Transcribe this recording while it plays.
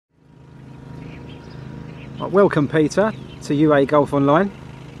Welcome, Peter, to UAE Golf Online.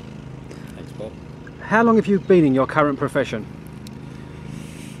 Thanks, Bob. How long have you been in your current profession?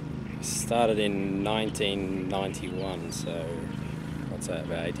 Started in 1991, so what's that,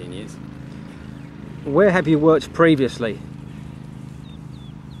 about 18 years? Where have you worked previously?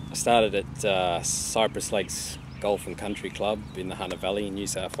 I started at Cypress Lakes Golf and Country Club in the Hunter Valley in New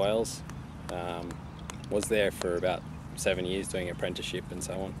South Wales. Was there for about 7 years doing apprenticeship and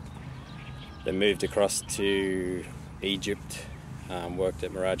so on. Then moved across to Egypt, worked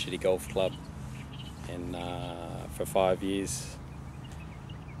at Mirage City Golf Club and for 5 years.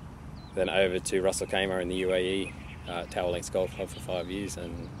 Then over to Russell Kmart in the UAE, Tower Links Golf Club for 5 years,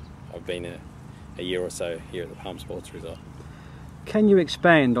 and I've been a year or so here at the Palm Sports Resort. Can you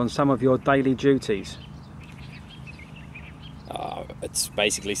expand on some of your daily duties? It's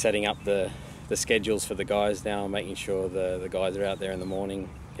basically setting up the schedules for the guys now, making sure the guys are out there in the morning,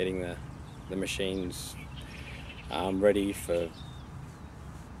 getting the machines ready for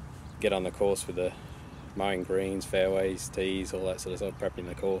get on the course with the mowing greens, fairways, tees, all that sort of stuff, prepping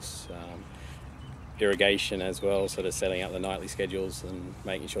the course. Irrigation as well, sort of setting up the nightly schedules and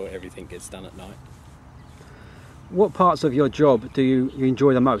making sure everything gets done at night. What parts of your job do you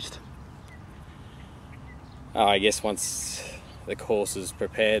enjoy the most? I guess once the course is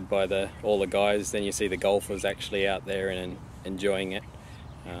prepared by all the guys, then you see the golfers actually out there and enjoying it.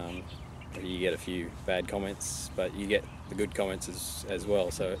 You get a few bad comments, but you get the good comments as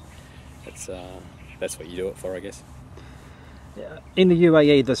well, so that's what you do it for, I guess. In the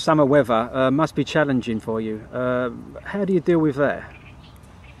UAE, the summer weather must be challenging for you. How do you deal with that?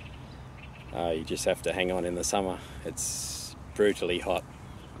 You just have to hang on in the summer. It's brutally hot.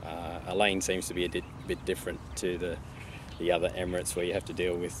 Ain seems to be a bit different to the other Emirates, where you have to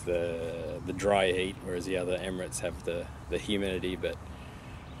deal with the dry heat, whereas the other Emirates have the humidity. But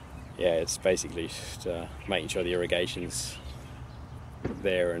yeah, it's basically just making sure the irrigation's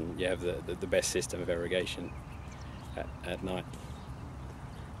there and you have the best system of irrigation at night.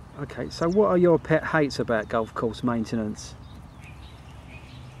 Okay, so what are your pet hates about golf course maintenance?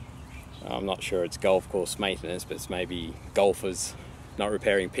 I'm not sure it's golf course maintenance, but it's maybe golfers not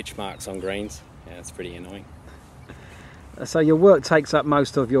repairing pitch marks on greens. Yeah, it's pretty annoying. So your work takes up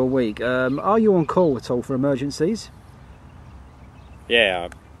most of your week. Are you on call at all for emergencies? Yeah,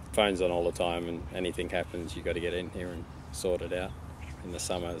 phone's on all the time, and anything happens, you've got to get in here and sort it out. In the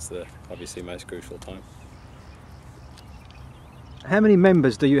summer is the obviously most crucial time. How many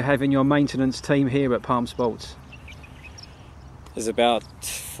members do you have in your maintenance team here at Palm Sports? There's about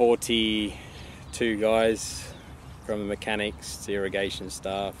 42 guys, from the mechanics to irrigation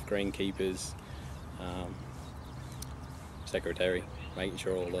staff, greenkeepers, secretary, making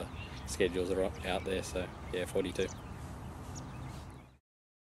sure all the schedules are out there, so yeah, 42.